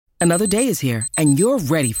Another day is here, and you're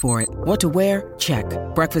ready for it. What to wear? Check.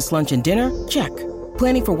 Breakfast, lunch, and dinner? Check.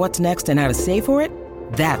 Planning for what's next and how to save for it?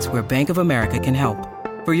 That's where Bank of America can help.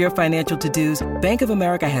 For your financial to-dos, Bank of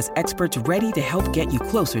America has experts ready to help get you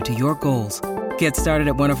closer to your goals. Get started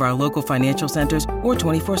at one of our local financial centers or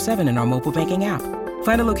 24/7 in our mobile banking app.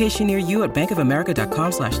 Find a location near you at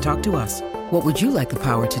bankofamerica.com/talktous. What would you like the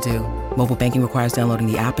power to do? Mobile banking requires downloading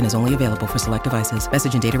the app and is only available for select devices.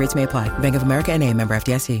 Message and data rates may apply. Bank of America N.A., member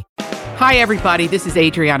FDIC. Hi, everybody. This is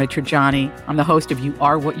Adriana Trajani. I'm the host of You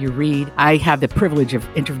Are What You Read. I have the privilege of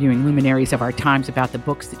interviewing luminaries of our times about the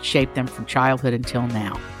books that shaped them from childhood until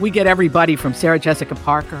now. We get everybody from Sarah Jessica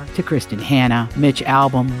Parker to Kristen Hanna, Mitch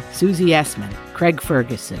Albom, Susie Essman, Craig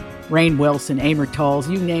Ferguson, Rainn Wilson, Amor Tolls,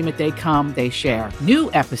 you name it, they come, they share. New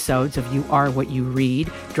episodes of You Are What You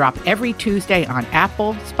Read drop every Tuesday on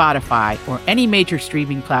Apple, Spotify, or any major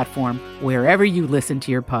streaming platform wherever you listen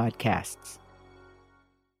to your podcasts.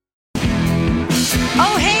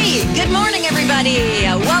 Oh, hey, good morning, everybody.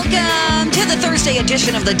 Welcome to the Thursday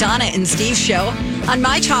edition of the Donna and Steve Show on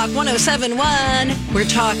My Talk 107.1, where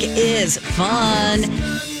talk is fun.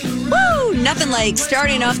 Woo! Nothing like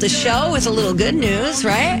starting off the show with a little good news,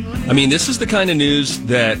 right? I mean, this is the kind of news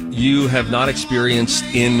that you have not experienced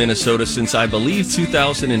in Minnesota since, I believe,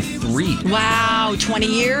 2003. Wow, 20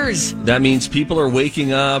 years. That means people are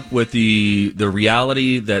waking up with the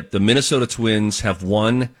reality that the Minnesota Twins have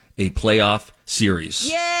won a playoff series.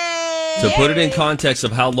 Yay! To put it in context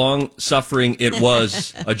of how long suffering it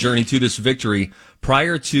was, a journey to this victory,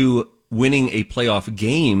 prior to winning a playoff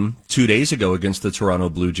game 2 days ago against the Toronto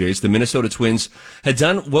Blue Jays, the Minnesota Twins had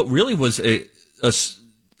done what really was a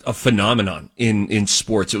phenomenon in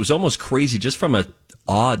sports. It was almost crazy just from a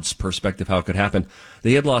odds perspective how it could happen.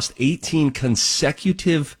 They had lost 18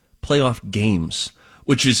 consecutive playoff games,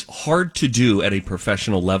 which is hard to do at a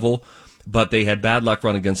professional level, but they had bad luck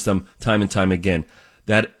run against them time and time again.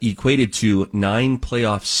 That equated to 9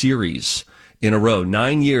 playoff series in a row.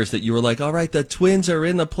 9 years that you were like, all right, the Twins are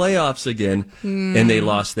in the playoffs again, and they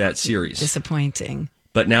lost that series. Disappointing.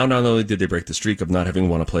 But now not only did they break the streak of not having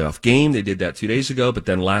won a playoff game, they did that 2 days ago, but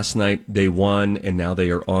then last night they won, and now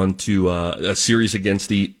they are on to a series against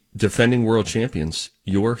the defending world champions,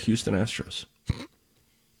 your Houston Astros.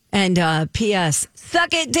 And P.S.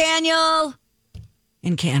 Suck it, Daniel!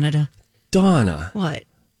 In Canada. Donna. What?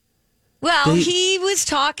 Well, he was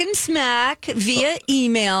talking smack via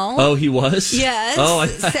email. Oh, he was? Yes. Oh, I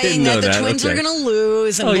saying didn't know that the Twins are going to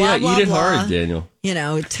lose and blah, blah, eat it blah. hard, Daniel. You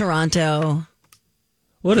know, Toronto.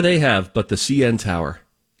 What do they have but the CN Tower?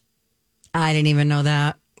 I didn't even know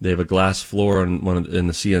that. They have a glass floor in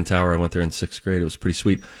the CN Tower. I went there in 6th grade. It was pretty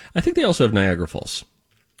sweet. I think they also have Niagara Falls.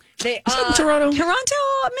 Is that in Toronto? Toronto,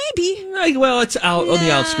 maybe. Well, it's out on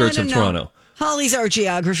the outskirts of Toronto. Holly's our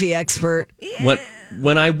geography expert.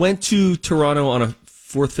 When I went to Toronto on a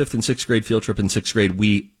 4th, 5th, and 6th grade field trip in 6th grade,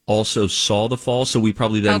 we also saw the falls, so we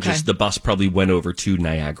probably then the bus probably went over to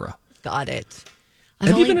Niagara. Got it.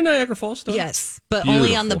 Have you been to Niagara Falls, though? Yes, but Beautiful.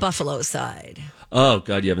 only on the Buffalo side. Oh,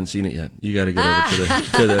 God, you haven't seen it yet. You got to get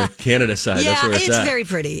over to the Canada side. Yeah, That's where it's at. very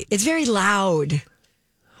pretty. It's very loud.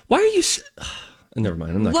 Why are you... Never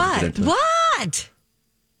mind, I'm not going to get into it. What?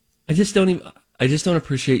 I just don't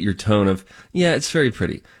appreciate your tone of, yeah, it's very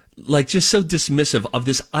pretty. Like, just so dismissive of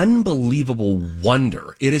this unbelievable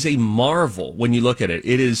wonder. It is a marvel when you look at it.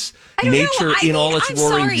 It is nature in all its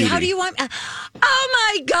roaring beauty. How do you want... Oh,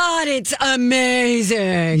 my God, it's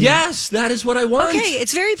amazing. Yes, that is what I want. Okay,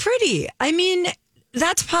 it's very pretty. I mean,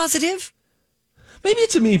 that's positive. Maybe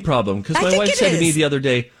it's a me problem, because my wife said to me the other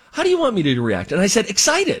day, how do you want me to react? And I said,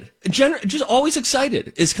 excited. Just always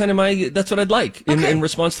excited is kind of that's what I'd like in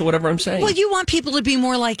response to whatever I'm saying. Well, you want people to be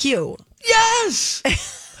more like you. Yes!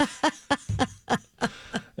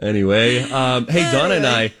 Anyway, hey, Donna and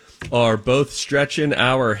I are both stretching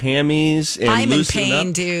our hammies and I'm in loosening pain,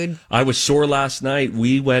 up. dude. I was sore last night.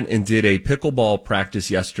 We went and did a pickleball practice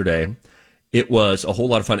yesterday. It was a whole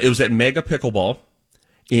lot of fun. It was at Mega Pickleball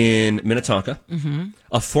in Minnetonka,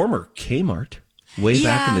 a former Kmart way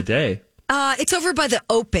back in the day. It's over by the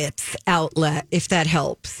Opitz outlet, if that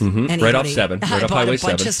helps. Right off 7, right off Highway 7. I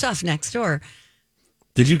bought a bunch of stuff next door.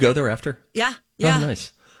 Did you go there after? Yeah. Oh,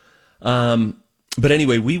 nice. But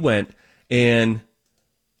anyway, we went and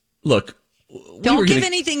look. Don't give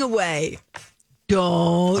anything away.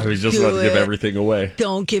 Don't. I was just about to give everything away.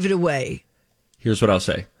 Don't give it away. Here's what I'll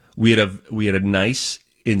say: we had a nice,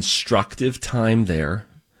 instructive time there,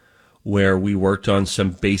 where we worked on some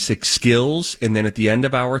basic skills, and then at the end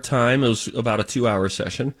of our time, it was about a 2-hour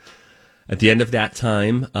session. At the end of that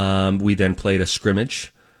time, we then played a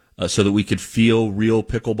scrimmage so that we could feel real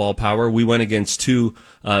pickleball power. We went against two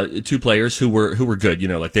players who were good.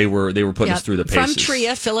 Like they were putting us through the paces. From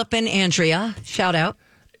Tria, Philip and Andrea. Shout out.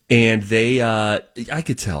 And they, I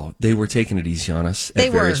could tell they were taking it easy on us.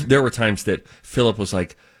 There were times that Philip was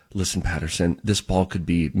like, "Listen, Patterson, this ball could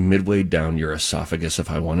be midway down your esophagus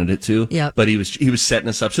if I wanted it to." Yep. But he was setting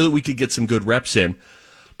us up so that we could get some good reps in.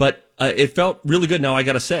 But it felt really good. Now I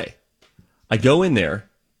got to say, I go in there,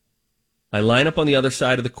 I line up on the other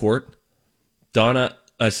side of the court. Donna,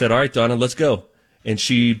 I said, "All right, Donna, let's go." And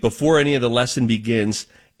she, before any of the lesson begins,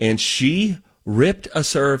 and she ripped a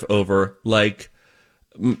serve over like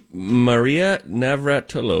Maria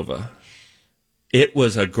Navratilova. It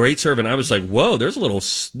was a great serve, and I was like, "Whoa, there's a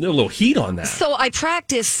little heat on that." So I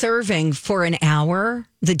practiced serving for an hour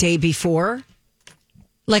the day before.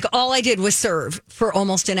 Like all I did was serve for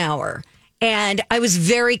almost an hour, and I was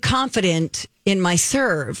very confident in my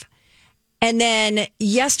serve. And then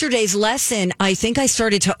yesterday's lesson, I think I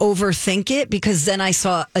started to overthink it because then I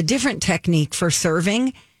saw a different technique for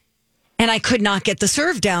serving, and I could not get the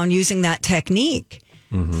serve down using that technique.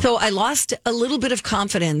 Mm-hmm. So I lost a little bit of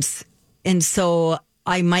confidence. And so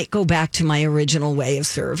I might go back to my original way of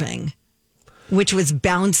serving, which was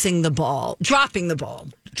bouncing the ball, dropping the ball.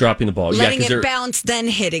 Letting it bounce, then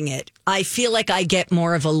hitting it. I feel like I get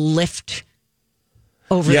more of a lift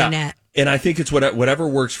over the net. And I think it's whatever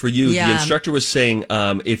works for you. Yeah. The instructor was saying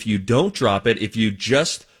if you don't drop it, if you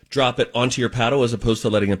just drop it onto your paddle as opposed to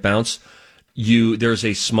letting it bounce, there's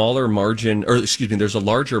a smaller margin, there's a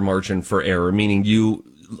larger margin for error, meaning you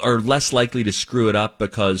are less likely to screw it up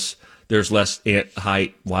because there's less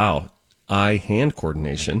eye-hand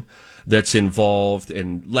coordination that's involved,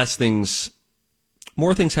 and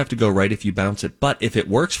more things have to go right if you bounce it. But if it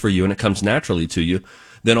works for you and it comes naturally to you,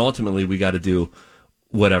 then ultimately we got to do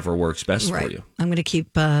whatever works best for you. I'm going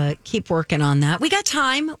to keep working on that. We got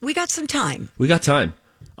time. We got some time.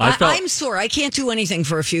 I'm sore. I can't do anything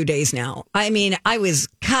for a few days now. I mean, I was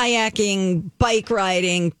kayaking, bike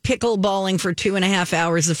riding, pickleballing for 2.5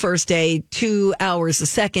 hours the first day, 2 hours the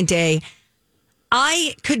second day.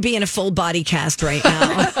 I could be in a full body cast right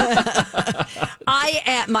now.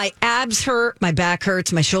 My abs hurt, my back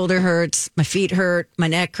hurts, my shoulder hurts, my feet hurt, my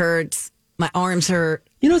neck hurts, my arms hurt.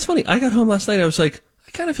 It's funny. I got home last night. I was like,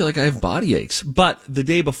 I kind of feel like I have body aches. But the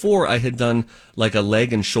day before, I had done like a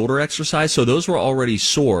leg and shoulder exercise, so those were already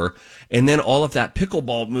sore. And then all of that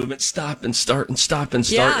pickleball movement, stop and start and stop and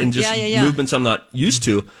start, and just movements I'm not used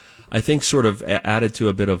to, I think sort of added to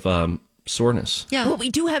a bit of soreness. Yeah, well, we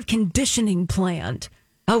do have conditioning planned.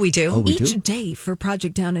 Oh, we do? Each day for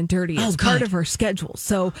Project Down and Dirty is part of our schedule.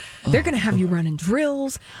 So they're going to have you running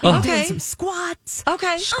drills, doing some squats.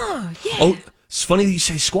 Okay. Yeah. It's funny that you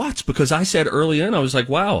say squats, because I said early in, I was like,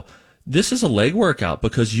 wow, this is a leg workout,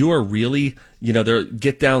 because you are really,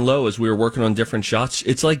 get down low as we were working on different shots.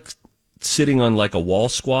 It's like sitting on like a wall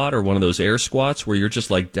squat or one of those air squats where you're just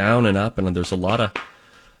like down and up, and there's a lot of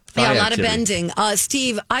a lot of bending.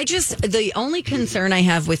 Steve, the only concern I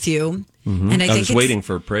have with you, and I was waiting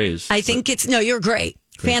for praise. You're great.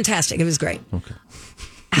 Fantastic. It was great. Okay.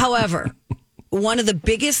 However, one of the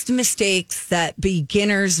biggest mistakes that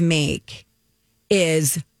beginners make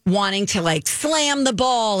is wanting to like slam the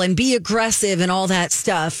ball and be aggressive and all that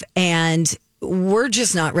stuff. And we're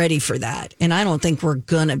just not ready for that. And I don't think we're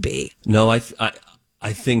going to be. No, I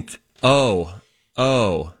think,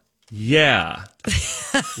 yeah.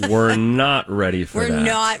 We're not ready for that. We're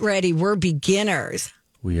not ready. We're beginners.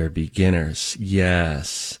 We are beginners.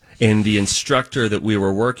 Yes. And the instructor that we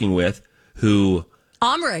were working with, who...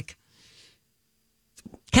 Amrik.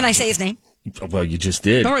 Can I say his name? Well, you just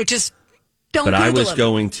did. All right, just... Don't but Google I was him.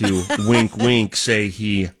 going to wink, wink, say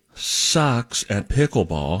he sucks at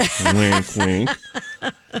pickleball. Wink, wink.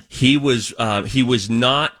 He was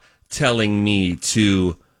not telling me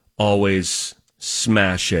to always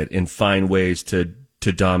smash it and find ways to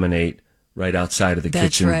dominate right outside of the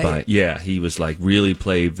kitchen. Right. He was like, really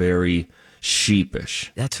play very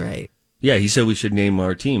sheepish. That's right. Yeah, he said we should name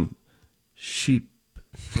our team Sheep.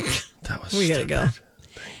 That was we gotta go.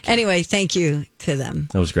 Anyway, thank you to them.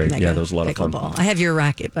 That was great. That was a lot of fun. I have your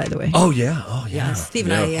racket, by the way. Oh, yeah. Yeah, Steve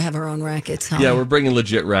and I have our own rackets. Huh? Yeah, we're bringing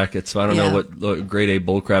legit rackets. So I don't know what grade A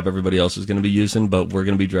bullcrap everybody else is going to be using, but we're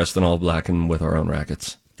going to be dressed in all black and with our own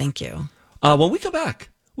rackets. Thank you. When we come back,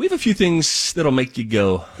 we have a few things that'll make you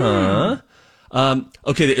go, huh?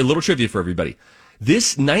 Okay, a little trivia for everybody.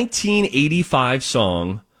 This 1985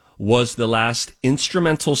 song was the last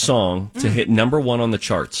instrumental song to hit #1 on the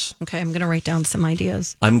charts. Okay, I'm going to write down some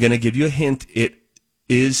ideas. I'm going to give you a hint. It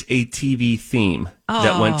is a TV theme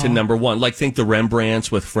that went to number one. Like, think the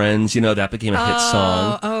Rembrandts with Friends, that became a hit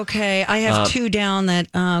song. Okay. I have two down that,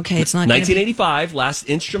 it's not 1985, last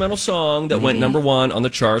instrumental song that went number one on the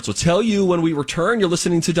charts. We'll tell you when we return. You're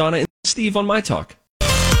listening to Donna and Steve on My Talk.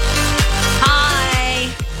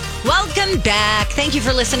 Hi. Welcome back. Thank you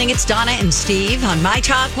for listening. It's Donna and Steve on My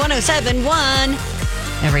Talk 107.1.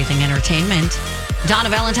 Everything Entertainment. Donna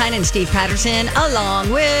Valentine and Steve Patterson,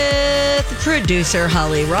 along with producer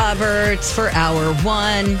Holly Roberts for hour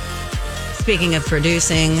one. Speaking of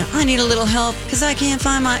producing, I need a little help because I can't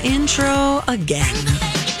find my intro again.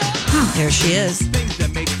 There she is.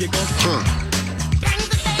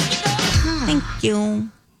 Thank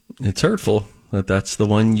you. It's hurtful that that's the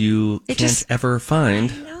one you can't ever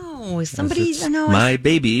find. Somebody's My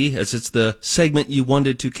Baby, as it's the segment you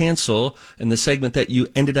wanted to cancel and the segment that you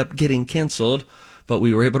ended up getting canceled, but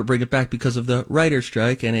we were able to bring it back because of the writer's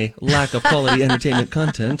strike and a lack of quality entertainment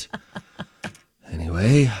content.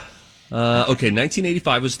 Anyway,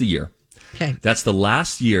 1985 was the year. Okay. That's the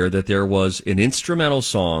last year that there was an instrumental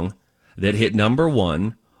song that hit number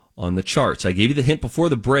one on the charts. I gave you the hint before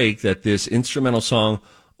the break that this instrumental song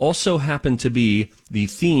also happened to be the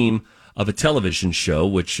theme of a television show,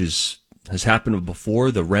 which has happened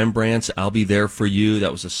before. The Rembrandts, I'll Be There For You.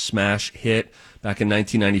 That was a smash hit back in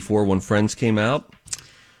 1994 when Friends came out.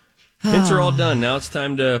 Hints are all done. Now it's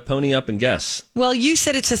time to pony up and guess. Well, you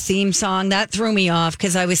said it's a theme song. That threw me off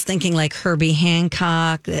because I was thinking like Herbie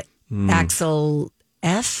Hancock, Axel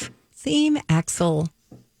F theme, Axel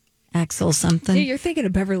something. Yeah, you're thinking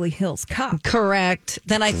of Beverly Hills Cop. Correct.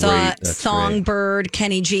 Then I thought Songbird,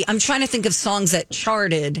 Kenny G. I'm trying to think of songs that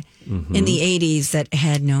charted in the 80s that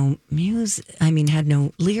had no music. Had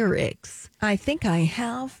no lyrics. I think I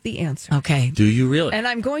have the answer. Okay. Do you really? And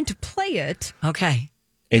I'm going to play it. Okay.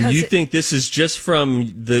 And you think this is just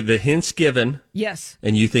from the hints given? Yes.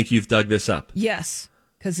 And you think you've dug this up? Yes.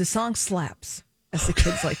 Because the song slaps, as the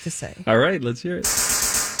kids like to say. All right, let's hear it.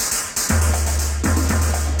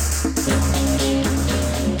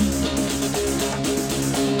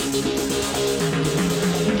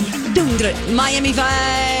 Miami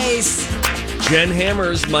Vice. Jen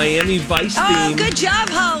Hammer's Miami Vice theme. Oh, good job,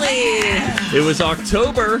 Holly. It was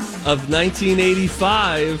October of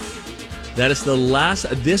 1985. That is the last.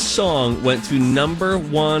 This song went to number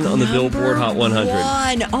one on the Billboard Hot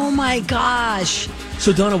 100. Oh my gosh.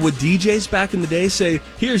 So, Donna, would DJs back in the day say,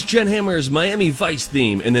 here's Jen Hammer's Miami Vice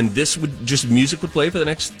theme, and then this would just music would play for the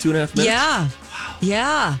next 2.5 minutes? Yeah. Wow.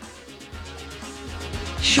 Yeah.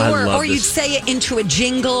 Sure. Or you'd say it into a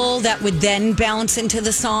jingle that would then bounce into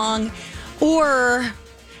the song. Or,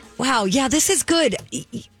 wow, yeah, this is good.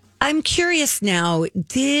 I'm curious now. I'm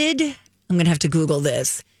going to have to Google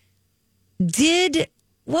this.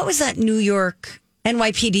 What was that New York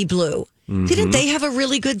NYPD Blue? Mm-hmm. Didn't they have a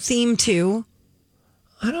really good theme too?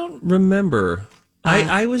 I don't remember.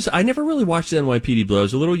 I never really watched the NYPD Blue. I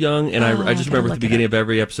was a little young, and I just remember at the beginning of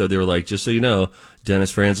every episode, they were like, just so you know,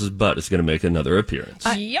 Dennis Franz's butt is going to make another appearance.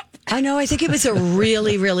 Yep. I know. I think it was a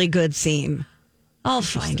really, really good theme. I'll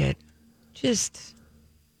find it. Just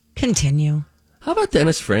continue. How about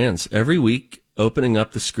Dennis Franz? Every week, opening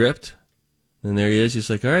up the script, and there he is.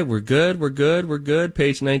 He's like, all right, we're good.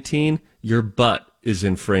 Page 19, your butt is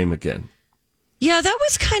in frame again. Yeah, that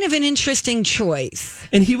was kind of an interesting choice.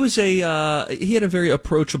 And he was he had a very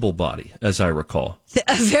approachable body, as I recall.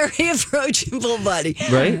 A very approachable body.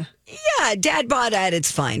 Right? Yeah, dad bod at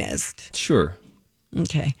its finest. Sure.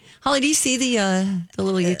 Okay. Holly, do you see the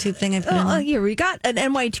little YouTube thing I put in? Here, we got an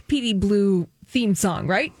NYPD Blue theme song,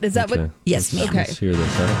 right? Is that what? Yes, ma'am. Okay. Let's hear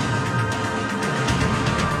this, huh?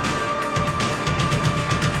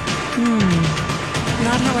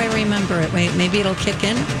 Not how I remember it. Wait, maybe it'll kick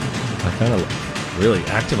in? I kind of really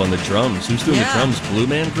active on the drums. Who's doing the drums? Blue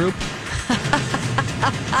Man Group?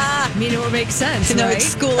 I mean, it would make sense, No, right? it's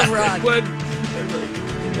School of Rock. What?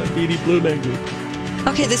 BD Blue Man Group.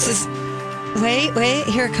 Okay, this is... Wait,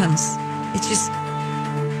 here it comes. It's just...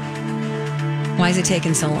 Why is it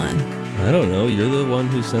taking so long? I don't know. You're the one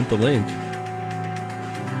who sent the link.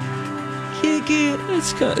 Kick it.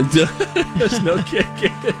 It's kind of... There's no kick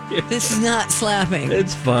it. This is not slapping.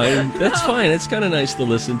 It's fine. That's fine. It's kind of nice to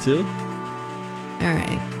listen to. All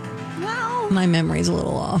right. Well, my memory's a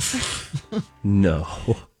little off. No.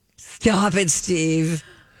 Stop it, Steve.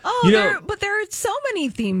 Oh, but there are so many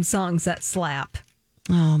theme songs that slap.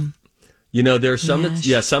 There are some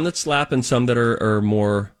that slap and some that are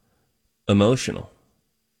more emotional.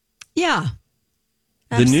 Yeah.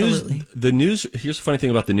 Absolutely. The news. Here's the funny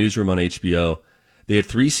thing about the newsroom on HBO. They had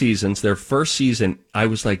 3 seasons. Their first season, I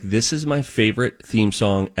was like, this is my favorite theme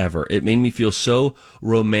song ever. It made me feel so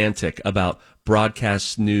romantic about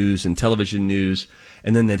broadcast news and television news.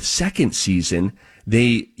 And then the second season,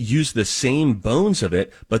 they used the same bones of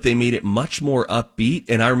it, but they made it much more upbeat.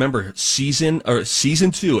 And I remember season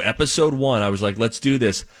 2, episode 1, I was like, let's do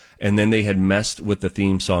this. And then they had messed with the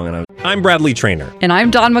theme song. And I'm Bradley Trainer. And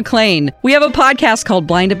I'm Don McClain. We have a podcast called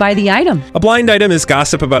Blinded by the Item. A blind item is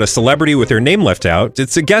gossip about a celebrity with their name left out.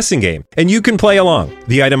 It's a guessing game, and you can play along.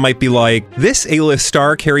 The item might be like, this A-list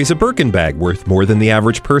star carries a Birkin bag worth more than the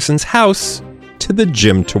average person's house to the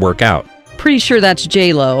gym to work out. Pretty sure that's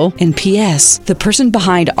J-Lo. And P.S. the person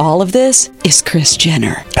behind all of this is Kris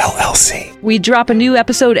Jenner, LLC. We drop a new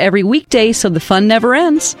episode every weekday so the fun never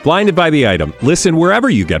ends. Blinded by the Item. Listen wherever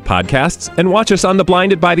you get podcasts and watch us on the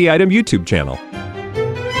Blinded by the Item YouTube channel.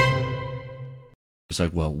 It's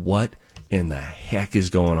like, well, what in the heck is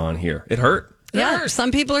going on here? It hurt. Yeah,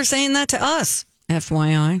 some people are saying that to us,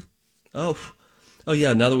 FYI. Oh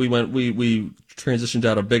yeah, now that we transitioned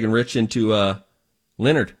out of Big and Rich into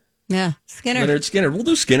Leonard. Yeah, Skinner. Leonard Skinner. We'll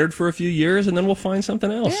do Skinner for a few years, and then we'll find something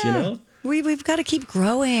else, you know? We've got to keep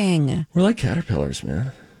growing. We're like caterpillars,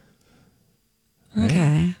 man.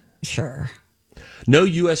 Okay, sure. No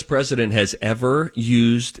U.S. president has ever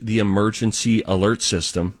used the emergency alert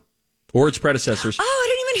system or its predecessors. Oh, I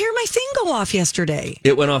didn't even hear my thing go off yesterday.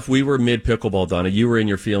 It went off. We were mid-pickleball, Donna. You were in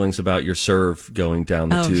your feelings about your serve going down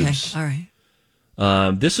the tubes. Okay, all right.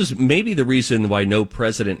 This is maybe the reason why no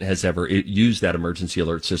president has ever used that emergency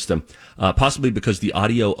alert system, possibly because the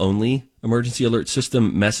audio-only emergency alert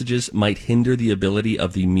system messages might hinder the ability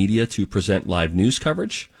of the media to present live news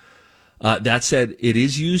coverage. That said, it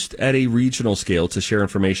is used at a regional scale to share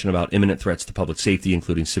information about imminent threats to public safety,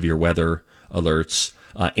 including severe weather alerts,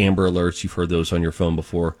 Amber alerts. You've heard those on your phone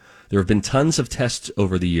before. There have been tons of tests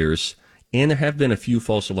over the years, and there have been a few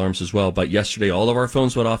false alarms as well. But yesterday, all of our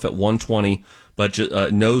phones went off at 1:20. But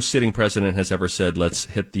no sitting president has ever said, let's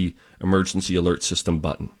hit the emergency alert system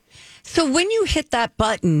button. So when you hit that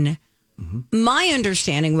button, my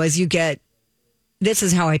understanding was you get, this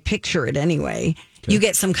is how I picture it anyway, you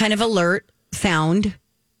get some kind of alert sound,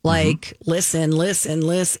 like listen,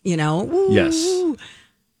 you know. Woo, yes.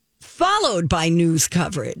 Followed by news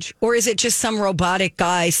coverage. Or is it just some robotic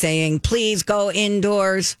guy saying, please go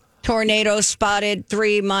indoors? Tornado spotted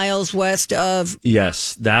 3 miles west of...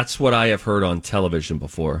 Yes, that's what I have heard on television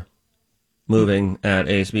before. Moving at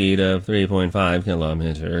a speed of 3.5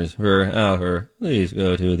 kilometers per hour. Please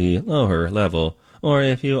go to the lower level. Or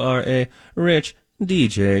if you are a rich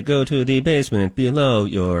DJ, go to the basement below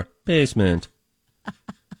your basement.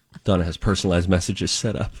 Donna has personalized messages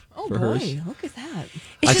set up for hers. Look at that.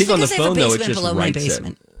 I think on the phone, though, it just writes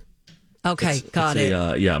it. Okay, got it.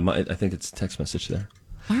 I think it's a text message there.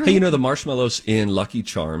 Right. Hey, you know, the marshmallows in Lucky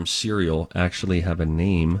Charms cereal actually have a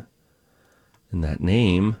name, and that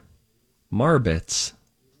name, Marbits.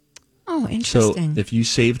 Oh, interesting. So if you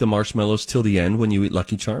save the marshmallows till the end when you eat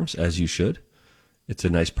Lucky Charms, as you should, it's a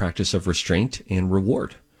nice practice of restraint and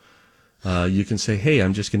reward. You can say, hey,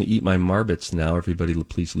 I'm just going to eat my Marbits now. Everybody,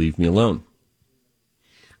 please leave me alone.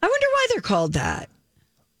 I wonder why they're called that.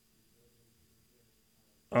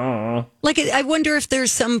 Like, I wonder if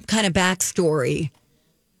there's some kind of backstory.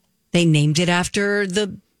 They named it after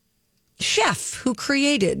the chef who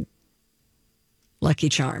created Lucky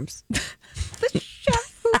Charms. The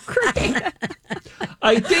chef who created.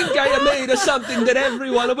 I think I have made something that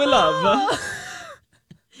everyone will love.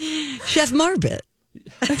 Chef Marbit.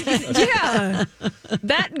 Yeah,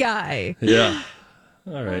 that guy. Yeah.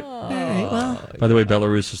 All right. All right. Well, by the way,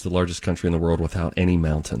 Belarus is the largest country in the world without any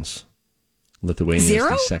mountains. Lithuania is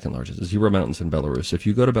the second largest. 0 mountains in Belarus. If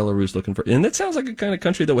you go to Belarus looking for... And that sounds like a kind of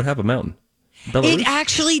country that would have a mountain. Belarus, it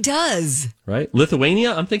actually does. Right?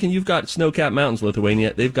 Lithuania, I'm thinking you've got snow-capped mountains,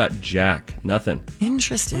 Lithuania. They've got jack. Nothing.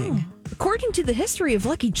 Interesting. According to the history of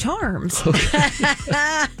Lucky Charms,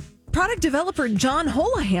 product developer John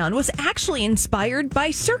Holohan was actually inspired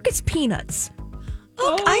by circus peanuts.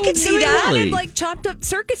 I could see that. He added like chopped up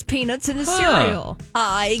circus peanuts in his cereal.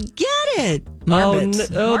 I get it.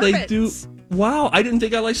 Marbits. They do. Wow, I didn't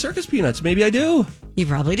think I liked circus peanuts. Maybe I do. You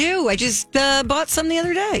probably do. I just bought some the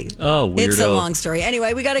other day. Oh, weirdo. It's a long story.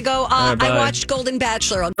 Anyway, we got to go. I watched Golden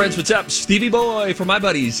Bachelor. Friends, what's up? Stevie Boy for my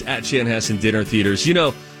buddies at Chanhassen Dinner Theaters. You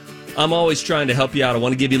know, I'm always trying to help you out. I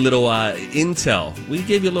want to give you a little intel. We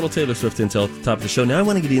gave you a little Taylor Swift intel at the top of the show. Now I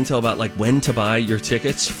want to give you intel about like when to buy your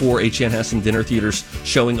tickets for a Chanhassen Dinner Theaters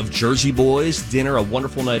showing of Jersey Boys dinner, a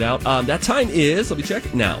wonderful night out. That time is, let me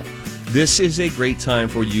check, now. this is a great time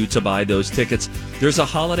for you to buy those tickets. There's a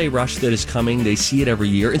holiday rush that is coming. They see it every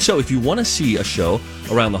year. And so if you want to see a show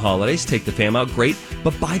around the holidays, take the fam out, great.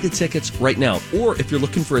 But buy the tickets right now. Or if you're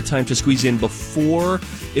looking for a time to squeeze in before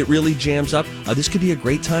it really jams up, this could be a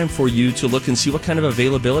great time for you to look and see what kind of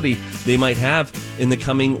availability they might have in the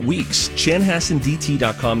coming weeks.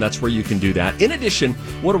 ChanHassenDT.com, that's where you can do that. In addition,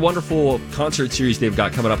 what a wonderful concert series they've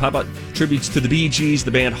got coming up. How about tributes to the Bee Gees,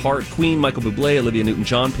 the band Heart, Queen, Michael Bublé, Olivia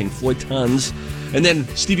Newton-John, Pink Floyd, tons. And then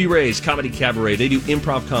Stevie Ray's Comedy Cabaret. They do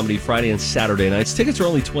improv comedy Friday and Saturday nights. Tickets are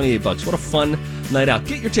only $28. What a fun night out.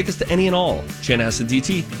 Get your tickets to any and all.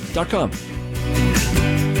 ChanHassenDT.com.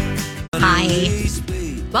 Hi.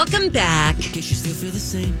 Welcome back.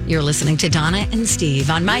 You're listening to Donna and Steve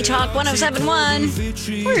on My Talk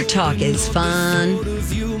 107.1, where talk is fun.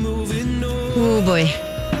 Oh, boy.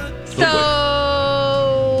 So,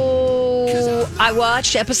 I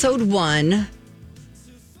watched episode 1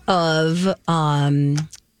 of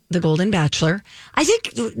The Golden Bachelor. I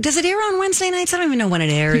think, does it air on Wednesday nights? I don't even know when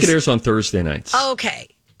it airs. I think it airs on Thursday nights. Okay.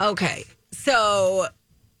 So...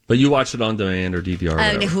 But you watch it on demand or DVR or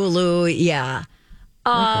whatever. Hulu, yeah.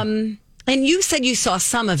 And you said you saw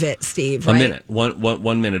some of it, Steve, right? A minute.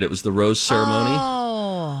 One minute. It was the rose ceremony.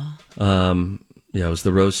 Oh. Yeah, it was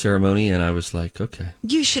the rose ceremony, and I was like, okay.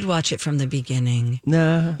 You should watch it from the beginning.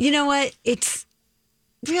 Nah. You know what? It's...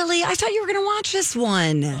 Really? I thought you were going to watch this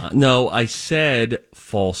one. No, I said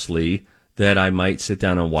falsely that I might sit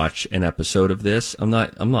down and watch an episode of this. I'm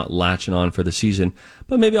not latching on for the season,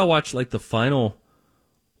 but maybe I'll watch like the final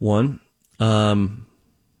one. I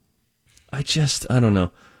don't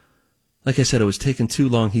know. Like I said, it was taking too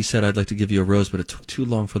long. He said, I'd like to give you a rose, but it took too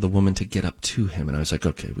long for the woman to get up to him. And I was like,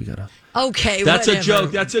 okay, we gotta. Okay, That's whatever. a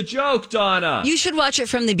joke. That's a joke, Donna. You should watch it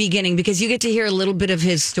from the beginning because you get to hear a little bit of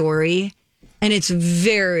his story. And it's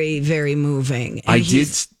very, very moving.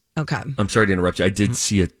 And Okay. I'm sorry to interrupt you. I did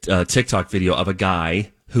see a TikTok video of a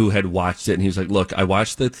guy who had watched it, and he was like, look, I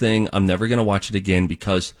watched the thing. I'm never going to watch it again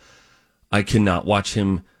because I cannot watch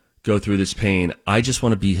him go through this pain. I just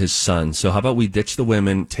want to be his son. So how about we ditch the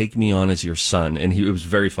women, take me on as your son? And it was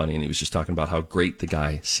very funny, and he was just talking about how great the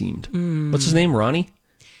guy seemed. What's his name, Ronnie?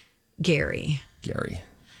 Gary.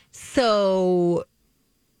 So...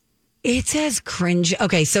 It's as cringe.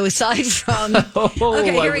 Okay, so aside from...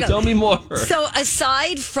 Okay, here we go. Tell me more. So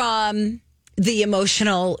aside from the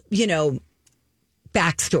emotional,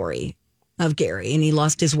 backstory of Gary, and he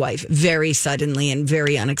lost his wife very suddenly and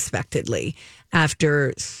very unexpectedly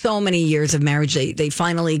after so many years of marriage. They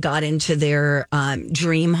finally got into their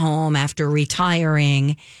dream home after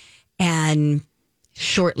retiring, and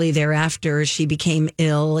shortly thereafter, she became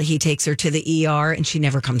ill. He takes her to the ER, and she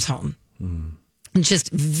never comes home. It's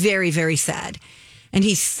just very, very sad. And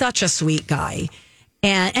he's such a sweet guy.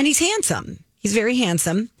 And he's handsome. He's very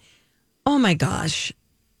handsome. Oh, my gosh.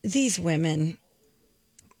 These women.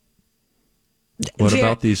 What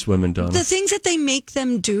about these women, Donna? The things that they make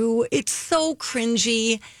them do, it's so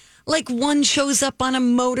cringy. Like one shows up on a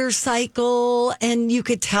motorcycle and you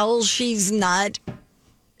could tell she's not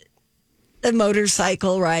a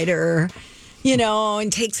motorcycle rider,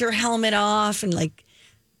 and takes her helmet off and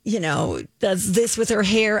does this with her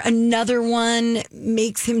hair. Another one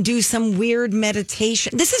makes him do some weird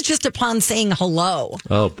meditation. This is just upon saying hello.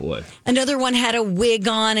 Oh, boy. Another one had a wig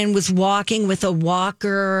on and was walking with a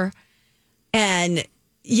walker and,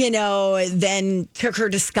 then took her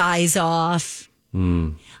disguise off.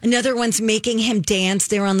 Another one's making him dance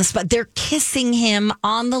there on the spot. They're kissing him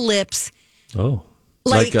on the lips. Oh.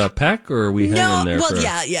 Like a peck, or are we hanging there? Well,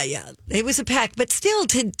 yeah. It was a peck. But still,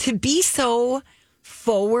 to be so...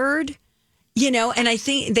 forward, and I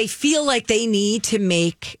think they feel like they need to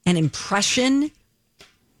make an impression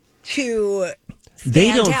to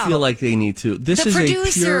they don't out. Feel like they need to. This the is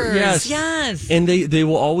producers, a pure yes. And they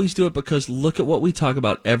will always do it because look at what we talk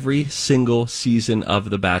about every single season of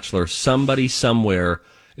The Bachelor. Somebody somewhere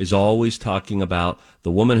is always talking about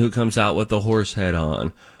the woman who comes out with the horse head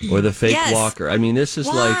on or the fake walker. I mean, this is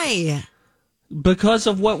Why? Because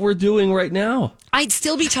of what we're doing right now. I'd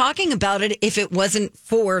still be talking about it if it wasn't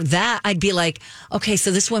for that. I'd be like, okay, so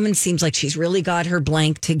this woman seems like she's really got her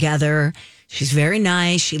blank together. She's very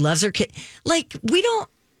nice. She loves her kid. Like, we don't,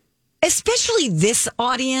 especially this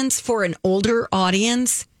audience, for an older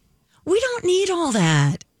audience, we don't need all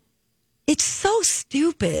that. It's so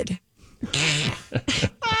stupid. It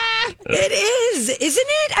is, isn't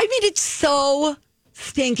it? I mean, it's so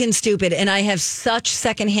stinking stupid. And I have such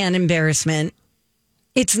secondhand embarrassment.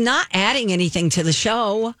 It's not adding anything to the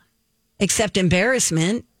show except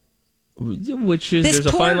embarrassment. Which is, there's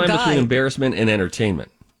a fine line between embarrassment and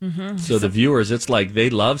entertainment. So the viewers, it's like they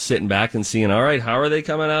love sitting back and seeing, all right, how are they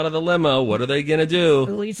coming out of the limo? What are they going to do?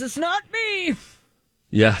 At least it's not me.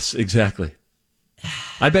 Yes, exactly.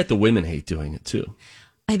 I bet the women hate doing it, too.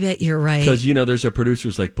 I bet you're right. Because, there's a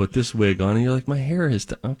producer's like, put this wig on, and you're like, my hair is...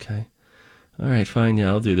 Okay. All right, fine, yeah,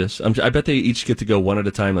 I'll do this. I bet they each get to go one at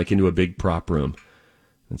a time, like into a big prop room.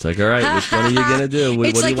 It's like, all right, which one are you going to do? What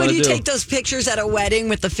It's do like you want when you to do? take those pictures at a wedding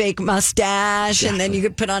with the fake mustache, and then you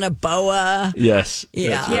could put on a boa. Yes. Yeah.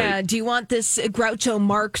 That's right. Yeah. Do you want this Groucho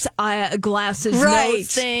Marx glasses Right. nose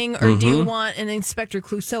thing, or do you want an Inspector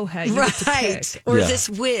Clouseau head? You get to Right. pick. Or Yeah. this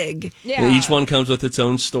wig. Yeah. And each one comes with its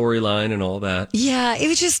own storyline and all that. Yeah, it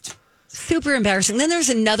was just super embarrassing. Then there's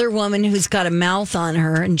another woman who's got a mouth on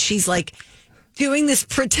her, and she's like doing this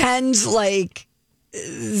pretend like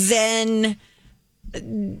Zen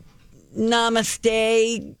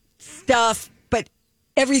namaste stuff, but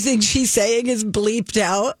everything she's saying is bleeped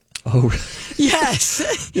out. Oh,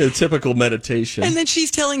 Yes. yeah, typical meditation. And then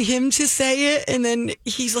she's telling him to say it, and then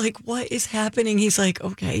he's like, what is happening? He's like,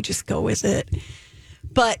 okay, just go with it.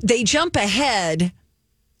 But they jump ahead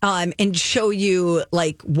and show you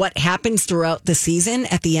like what happens throughout the season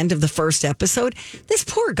at the end of the first episode. This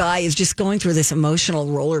poor guy is just going through this emotional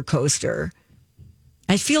roller coaster.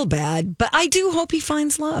 I feel bad, but I do hope he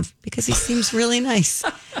finds love because he seems really nice.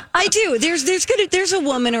 I do. There's a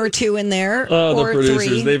woman or two in there. Oh, the or producers,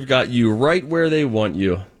 three. they've got you right where they want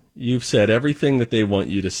you. You've said everything that they want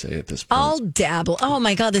you to say at this point. I'll dabble. Oh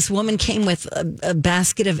my God, this woman came with a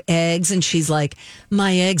basket of eggs, and she's like,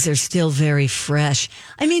 my eggs are still very fresh.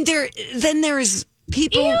 I mean, there's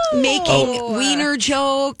people making wiener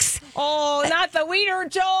jokes. Oh, not the wiener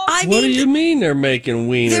joke. I What do mean, you mean they're making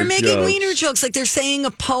wiener they're making jokes? wiener jokes. Like they're saying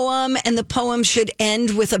a poem, and the poem should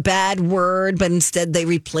end with a bad word, but instead they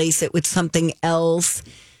replace it with something else.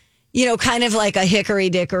 Kind of like a hickory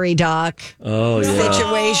dickory dock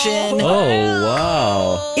situation. Oh,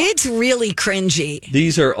 wow. It's really cringy.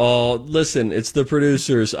 These are all, listen, it's the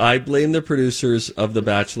producers. I blame the producers of The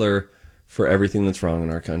Bachelor for everything that's wrong in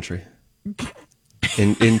our country.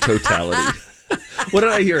 In totality. What did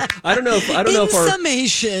I hear? I don't know if our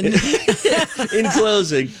Summation. in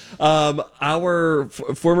closing, our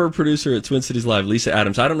former producer at Twin Cities Live, Lisa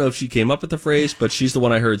Adams, I don't know if she came up with the phrase, but she's the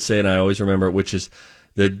one I heard say, and I always remember it, which is,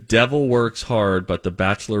 the devil works hard, but the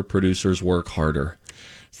Bachelor producers work harder.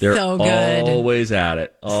 They're So good. always at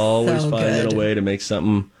it, always So finding good. a way to make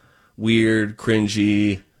something weird,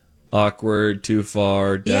 cringy, awkward, too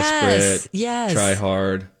far, desperate, Yes. try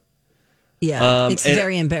hard. Yeah, it's and-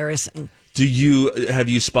 very embarrassing. Have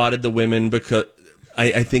you spotted the women? Because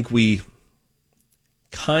I think we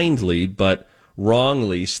kindly but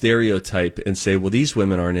wrongly stereotype and say, well, these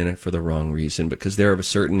women aren't in it for the wrong reason because they're of a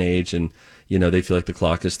certain age and they feel like the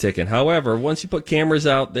clock is ticking. However, once you put cameras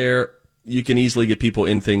out there, you can easily get people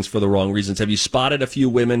in things for the wrong reasons. Have you spotted a few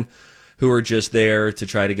women who are just there to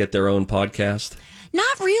try to get their own podcast?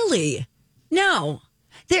 Not really. No.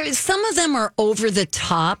 Some of them are over the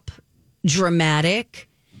top, dramatic,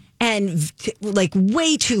 and like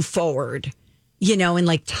way too forward, and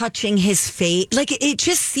like touching his face. Like it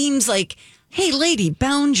just seems like, hey, lady,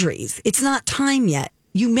 boundaries. It's not time yet.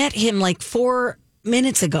 You met him like 4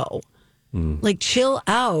 minutes ago. Like, chill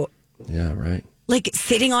out. Yeah, right. Like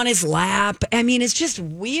sitting on his lap. I mean, it's just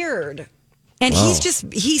weird. And Wow.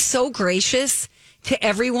 he's so gracious to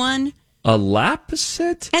everyone. A lap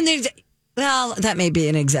sit? And that may be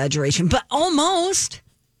an exaggeration, but almost.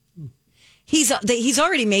 He's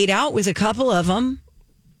already made out with a couple of them,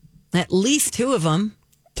 at least 2 of them.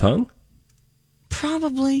 Tongue?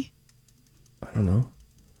 Probably. I don't know.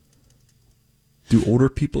 Do older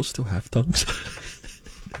people still have tongues?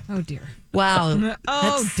 Oh dear. Wow.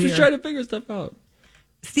 Oh Just dear. trying to figure stuff out.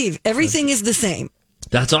 Steve, everything is the same.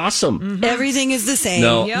 That's awesome. Everything is the same.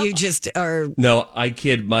 No. You just are. No, I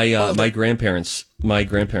kid. My grandparents,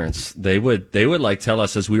 they would like tell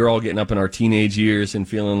us as we were all getting up in our teenage years and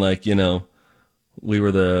feeling like we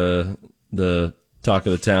were the talk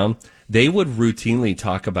of the town. They would routinely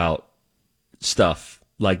talk about stuff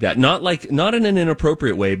like that, not in an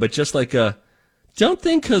inappropriate way, but just like don't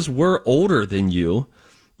think because we're older than you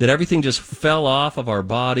that everything just fell off of our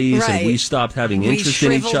bodies and we Right. stopped having We interest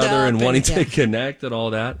in each shriveled other up and and- wanting to yeah. connect and all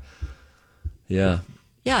that. Yeah.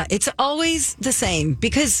 Yeah, it's always the same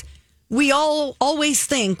because we all always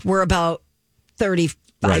think we're about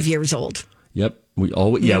 35 Right. years old. Yep. We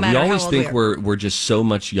always No we matter how always old think we are. we're just so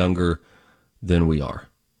much younger than we are.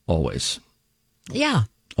 Always. Yeah,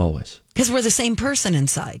 Always. because we're the same person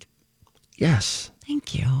inside. Yes.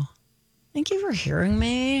 Thank you. Thank you for hearing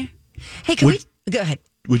me. Hey, can we go ahead?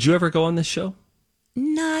 Would you ever go on this show?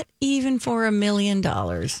 Not even for $1 million.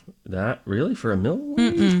 That really for $1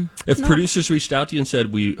 million? If producers reached out to you and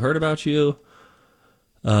said, "We heard about you.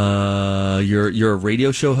 You're a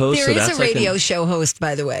radio show host." There is a radio show host,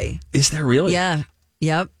 by the way. Is there really? Yeah.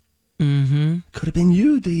 Yep. Could have been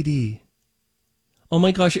you, Dee Dee. Oh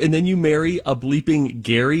my gosh! And then you marry a bleeping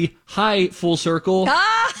Gary. Hi, full circle.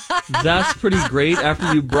 That's pretty great.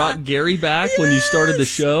 After you brought Gary back when you started the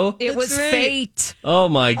show, It was fate. oh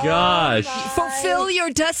my gosh! Fulfill your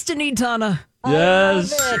destiny, Donna.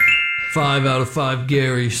 Yes. 5 out of 5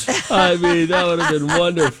 Garys. I mean, that would have been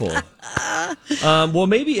wonderful. Well,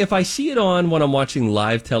 maybe if I see it on when I'm watching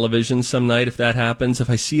live television some night, if that happens, if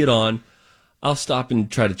I see it on, I'll stop and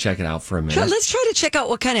try to check it out for a minute. Let's try to check out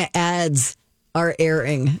what kind of ads are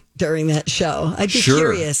airing during that show. I'd be Sure.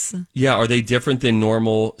 curious. Yeah, are they different than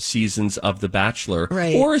normal seasons of The Bachelor?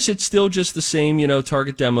 Right. Or is it still just the same,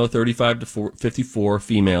 target demo, 35 to 54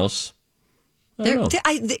 females? I don't know.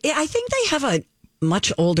 I think they have a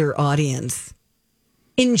much older audience.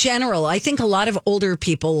 In general, I think a lot of older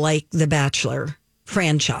people like The Bachelor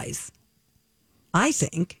franchise. I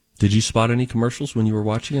think. Did you spot any commercials when you were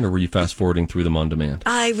watching it, or were you fast forwarding through them on demand?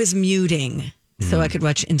 I was muting so I could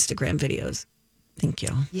watch Instagram videos. Thank you.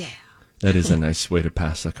 Yeah. That is a nice way to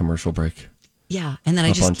pass a commercial break. Yeah. And then I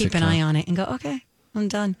Up just on keep an TikTok. eye on it and go, okay, I'm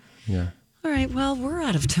done. Yeah. All right. Well, we're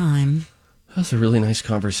out of time. That was a really nice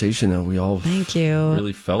conversation, though. We all Thank you.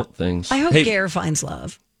 really felt things. I hope Hey, Gare finds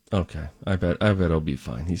love. Okay. I bet he'll be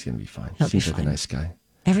fine. He's going to be fine. He'll be Seems like fine. a nice guy.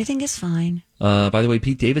 Everything is fine. By the way,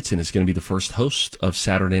 Pete Davidson is going to be the first host of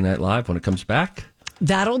Saturday Night Live when it comes back.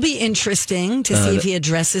 That'll be interesting to see if he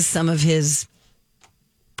addresses some of his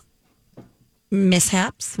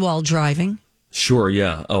mishaps while driving. Sure,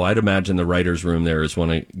 yeah. Oh, I'd imagine the writer's room there is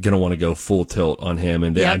going to want to go full tilt on him.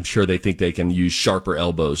 And Yep. I'm sure they think they can use sharper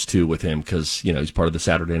elbows, too, with him because, he's part of the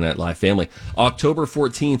Saturday Night Live family. October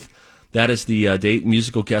 14th, that is the date.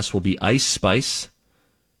 Musical guest will be Ice Spice.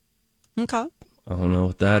 Okay. I don't know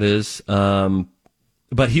what that is.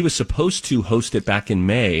 But he was supposed to host it back in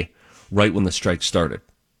May, right when the strike started.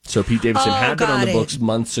 So Pete Davidson had that on got the it. books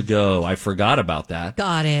months ago. I forgot about that.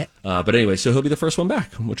 Got it. But anyway, so he'll be the first one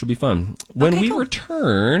back, which will be fun. When we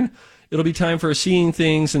return, it'll be time for seeing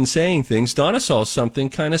things and saying things. Donna saw something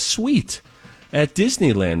kind of sweet at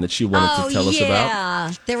Disneyland that she wanted to tell us about.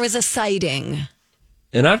 Yeah. There was a sighting.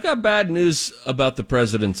 And I've got bad news about the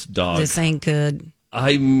president's dog. This ain't good.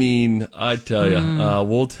 I mean, I tell you,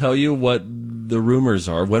 we'll tell you what the rumors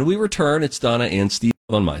are. When we return, it's Donna and Steve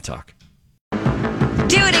on My Talk.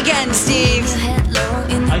 Do it again, Steve.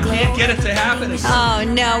 I can't get it to happen. Oh,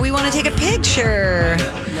 no. We want to take a picture.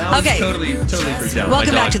 Okay. Totally freaked out.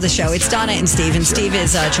 Welcome back to the show. It's Donna and Steve, and Steve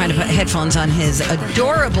is trying to put headphones on his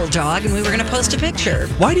adorable dog, and we were going to post a picture.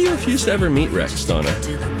 Why do you refuse to ever meet Rex, Donna?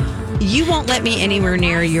 You won't let me anywhere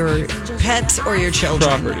near your pets or your children.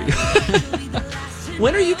 Property.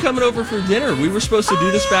 When are you coming over for dinner? We were supposed to do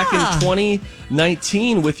this back in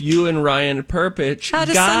 2019 with you and Ryan Perpich. How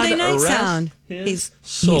does God Sunday night rest sound? his He's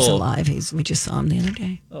soul. alive. We just saw him the other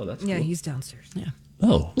day. Oh, that's Yeah, cool. he's downstairs. Yeah.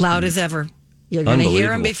 Oh. Loud as ever. You're going to hear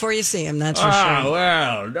him Unbelievable. before you see him, that's for Oh, sure.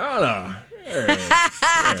 wow, Donna.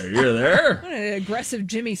 Hey, you're there? What an aggressive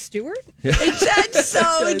Jimmy Stewart. That's so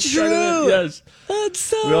That's kind of true. it, yes. That's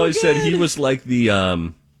so We always good. said he was like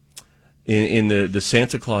the in the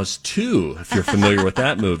Santa Claus 2, if you're familiar with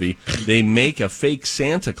that movie. They make a fake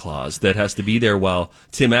Santa Claus that has to be there while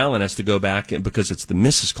Tim Allen has to go back, and because it's the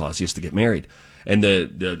Mrs. Claus, he has to get married. And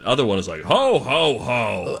the other one is like, ho, ho,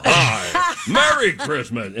 ho, hi, Merry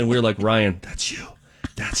Christmas. And we're like, Ryan, that's you.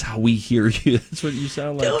 That's how we hear you. That's what you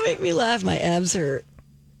sound like. Don't make me laugh. My abs hurt.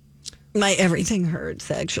 My everything hurts,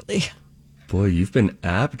 actually. Boy, you've been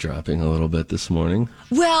ab dropping a little bit this morning.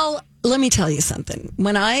 Well, let me tell you something.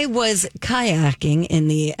 When I was kayaking in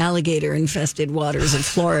the alligator-infested waters of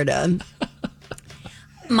Florida,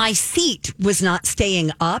 my seat was not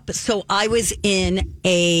staying up, so I was in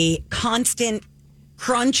a constant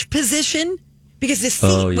crunch position because the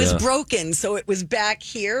seat was broken, so it was back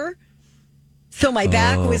here. So my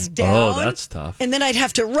back was down. Oh, that's tough. And then I'd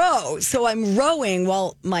have to row. So I'm rowing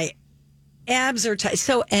while my abs are tight.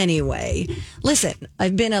 So anyway, listen,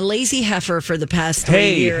 I've been a lazy heifer for the past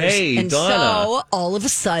 3 years. Hey, and Donna. so all of a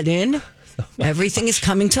sudden, everything is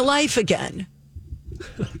coming to life again.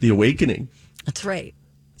 The awakening. That's right.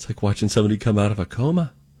 It's like watching somebody come out of a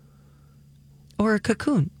coma. Or a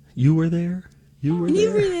cocoon. You were there. You were there.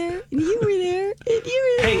 You were there. And you were there. And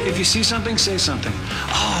you were there. Hey, if you see something, say something.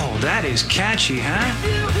 Oh, that is catchy, huh?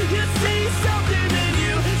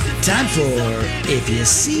 Time for If You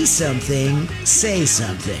See Something, Say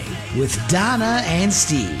Something with Donna and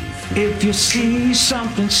Steve. If you see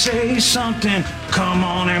something, say something. Come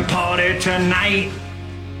on and party tonight.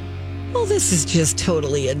 Well, this is just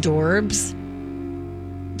totally adorbs.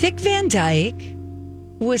 Dick Van Dyke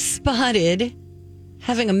was spotted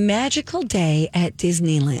having a magical day at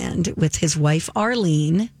Disneyland with his wife,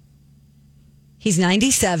 Arlene. He's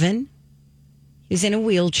 97. He's in a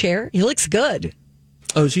wheelchair. He looks good.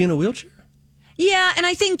 Oh, is he in a wheelchair? Yeah, and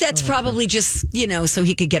I think that's probably just, so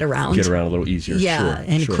he could get around. Get around a little easier. Yeah, sure,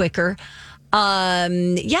 and sure. quicker.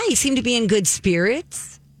 He seemed to be in good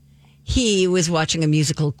spirits. He was watching a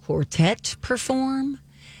musical quartet perform.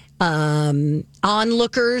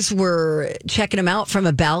 Onlookers were checking him out from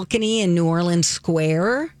a balcony in New Orleans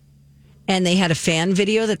Square. And they had a fan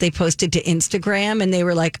video that they posted to Instagram. And they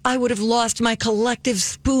were like, I would have lost my collective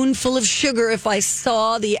spoonful of sugar if I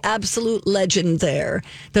saw the absolute legend there.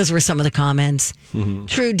 Those were some of the comments. Mm-hmm.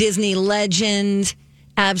 True Disney legend.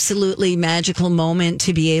 Absolutely magical moment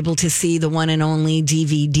to be able to see the one and only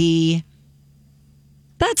DVD.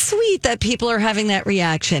 That's sweet that people are having that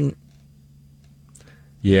reaction.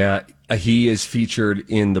 Yeah, he is featured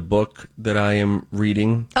in the book that I am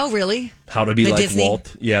reading. Oh, really? How to Be Like Disney?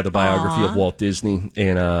 Walt. Yeah, the biography of Walt Disney.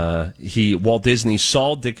 And Walt Disney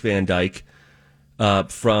saw Dick Van Dyke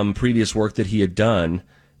from previous work that he had done.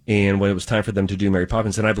 And when it was time for them to do Mary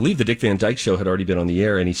Poppins, and I believe the Dick Van Dyke Show had already been on the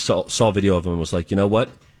air, and he saw a video of him and was like, you know what?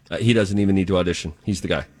 He doesn't even need to audition. He's the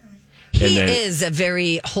guy. He is a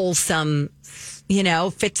very wholesome,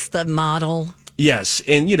 fits the model. Yes,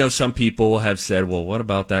 and some people have said, well, what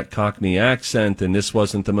about that Cockney accent? And this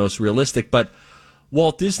wasn't the most realistic. But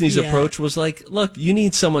Walt Disney's approach was like, look, you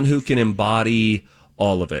need someone who can embody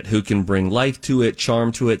all of it, who can bring life to it,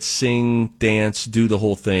 charm to it, sing, dance, do the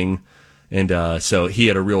whole thing. And so he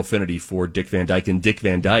had a real affinity for Dick Van Dyke. And Dick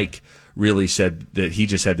Van Dyke really said that he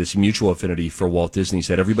just had this mutual affinity for Walt Disney. He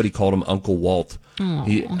said everybody called him Uncle Walt.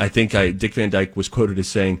 Dick Van Dyke was quoted as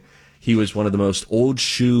saying, he was one of the most old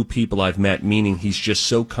shoe people I've met, meaning he's just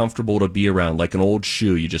so comfortable to be around, like an old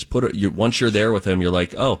shoe. You just put it, once you're there with him, you're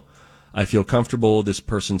like, oh, I feel comfortable. This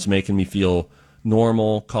person's making me feel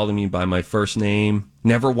normal, calling me by my first name.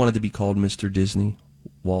 Never wanted to be called Mr. Disney.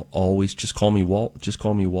 Walt, always just call me Walt. Just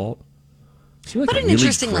call me Walt. Like what an really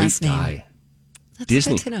interesting last name. Guy. That's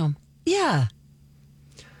Disney. good to know. Yeah.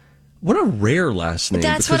 What a rare last name.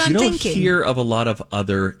 That's because what I'm you don't thinking. hear of a lot of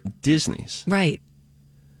other Disneys. Right.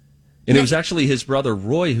 And it was actually his brother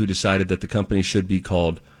Roy who decided that the company should be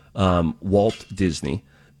called Walt Disney,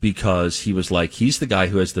 because he was like, he's the guy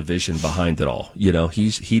who has the vision behind it all.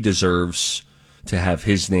 He deserves to have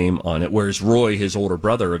his name on it. Whereas Roy, his older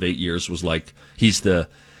brother of 8 years, was like, he's the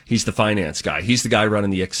finance guy. He's the guy running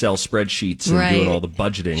the Excel spreadsheets and doing all the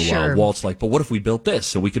budgeting. Sure. While Walt's like, but what if we built this?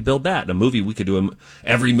 So we could build that. And a movie, we could do him.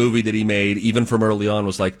 Every movie that he made, even from early on,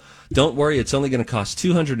 was like, don't worry, it's only going to cost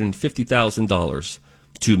 $250,000.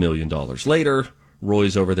 $2 million later,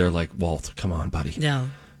 Roy's over there like, Walt, come on, buddy. No.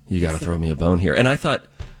 You got to throw me a bone here. And I thought,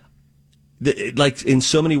 like in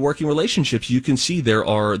so many working relationships, you can see there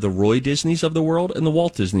are the Roy Disneys of the world and the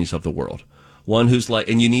Walt Disneys of the world. One who's like,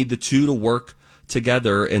 and you need the two to work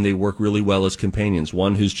together, and they work really well as companions.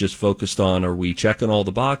 One who's just focused on, are we checking all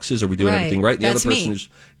the boxes? Are we doing everything right? And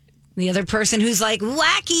the other person who's like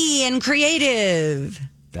wacky and creative.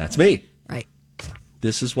 That's me. Right.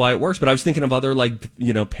 This is why it works. But I was thinking of other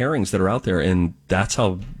pairings that are out there, and that's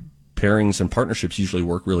how pairings and partnerships usually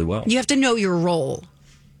work really well. You have to know your role.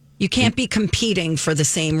 You can't be competing for the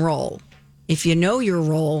same role. If you know your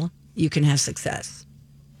role, you can have success.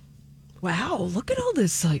 Wow, look at all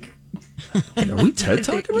this Are we TED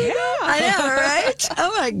talking right now? I know, right?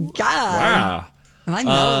 Oh my God. Wow. Am I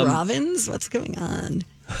Mel Robbins? What's going on?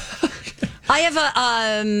 I have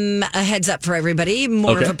a heads up for everybody,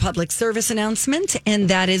 more of a public service announcement, and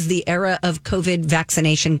that is the era of COVID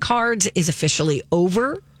vaccination cards is officially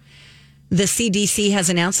over. The CDC has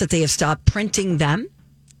announced that they have stopped printing them.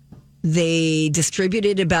 They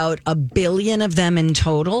distributed about 1 billion of them in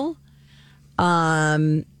total.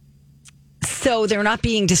 So they're not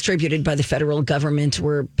being distributed by the federal government.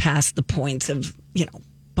 We're past the point of,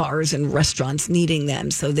 bars and restaurants needing them.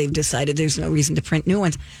 So they've decided there's no reason to print new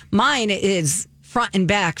ones. Mine is front and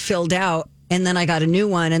back filled out. And then I got a new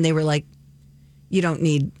one and they were like, I don't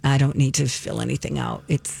need to fill anything out.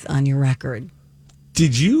 It's on your record.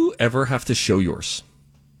 Did you ever have to show yours?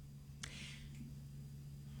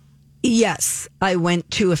 Yes. I went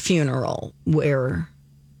to a funeral where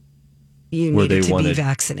you needed to be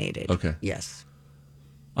vaccinated. Okay. Yes.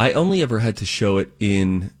 I only ever had to show it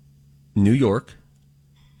in New York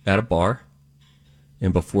at a bar,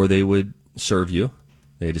 and before they would serve you,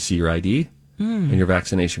 They had to see your ID and your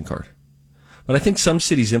vaccination card. But I think some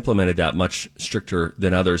cities implemented that much stricter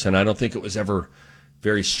than others, and I don't think it was ever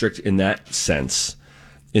very strict in that sense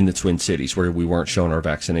in the Twin Cities, where we weren't showing our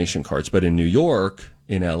vaccination cards. But in New York,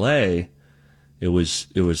 in LA, it was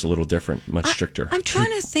a little different, much stricter. I'm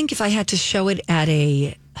trying to think if I had to show it at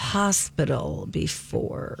a hospital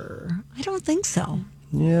before. I don't think so.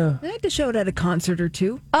 Yeah. I had to show it at a concert or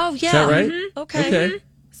two. Oh, yeah. Is that right? Mm-hmm. Okay.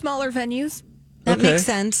 Smaller venues. That makes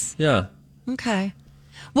sense. Yeah. Okay.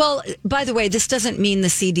 Well, by the way, this doesn't mean the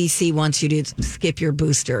CDC wants you to skip your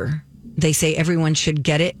booster. They say everyone should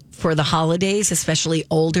get it for the holidays, especially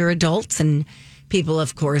older adults and people,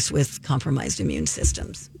 of course, with compromised immune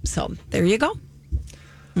systems. So there you go.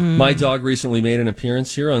 My dog recently made an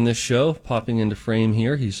appearance here on this show, popping into frame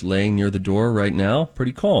here. He's laying near the door right now,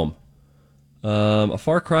 pretty calm. A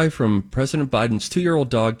far cry from President Biden's 2-year-old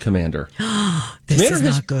dog, Commander. This is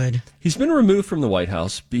not good. He's been removed from the White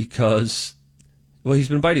House because, well, he's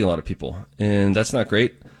been biting a lot of people, and that's not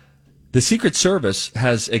great. The Secret Service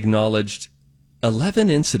has acknowledged 11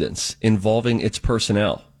 incidents involving its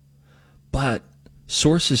personnel, but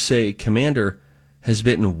sources say Commander has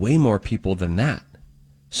bitten way more people than that.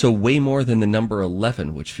 So way more than the number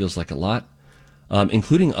 11, which feels like a lot,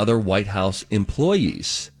 including other White House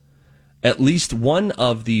employees. At least one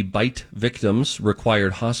of the bite victims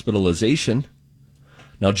required hospitalization.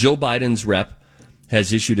 Now, Joe Biden's rep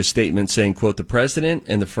has issued a statement saying, quote, the president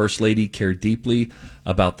and the first lady care deeply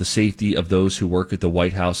about the safety of those who work at the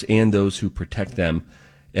White House and those who protect them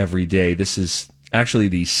every day. This is actually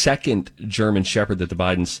the second German Shepherd that the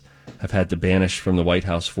Bidens have had to banish from the White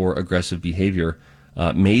House for aggressive behavior.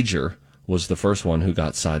 Major was the first one who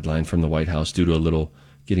got sidelined from the White House due to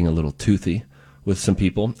getting a little toothy with some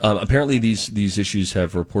people. Apparently, these issues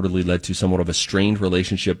have reportedly led to somewhat of a strained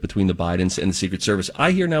relationship between the Bidens and the Secret Service.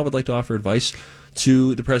 I here now would like to offer advice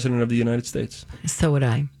to the President of the United States. So would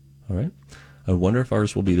I. All right. I wonder if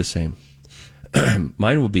ours will be the same.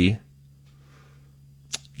 Mine will be,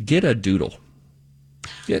 get a doodle.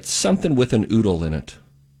 Get something with an oodle in it.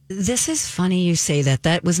 This is funny you say that.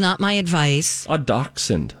 That was not my advice. A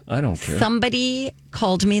dachshund. I don't care. Somebody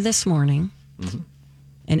called me this morning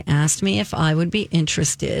and asked me if I would be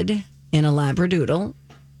interested in a Labradoodle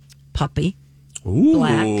puppy. Ooh.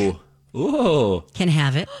 Black. Ooh. Can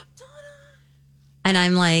have it. And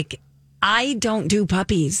I'm like, I don't do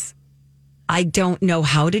puppies. I don't know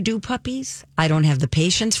how to do puppies. I don't have the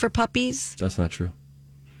patience for puppies. That's not true.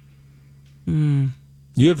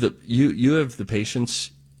 You have the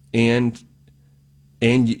patience and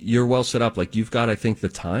you're well set up. Like, you've got, I think, the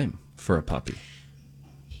time for a puppy.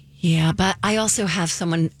 Yeah, but I also have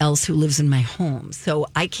someone else who lives in my home. So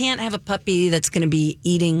I can't have a puppy that's going to be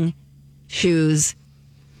eating shoes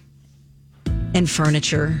and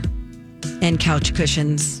furniture and couch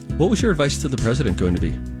cushions. What was your advice to the president going to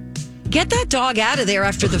be? Get that dog out of there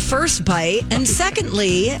after the first bite. And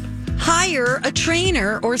secondly, hire a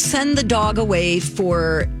trainer or send the dog away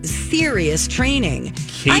for serious training.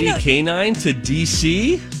 Katie Canine to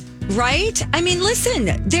D.C.? Right? I mean,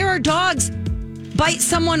 listen, there are dogs bite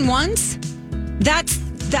someone once. That's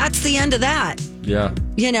the end of that. Yeah.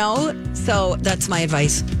 You know? So that's my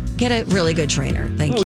advice. Get a really good trainer. Thank you.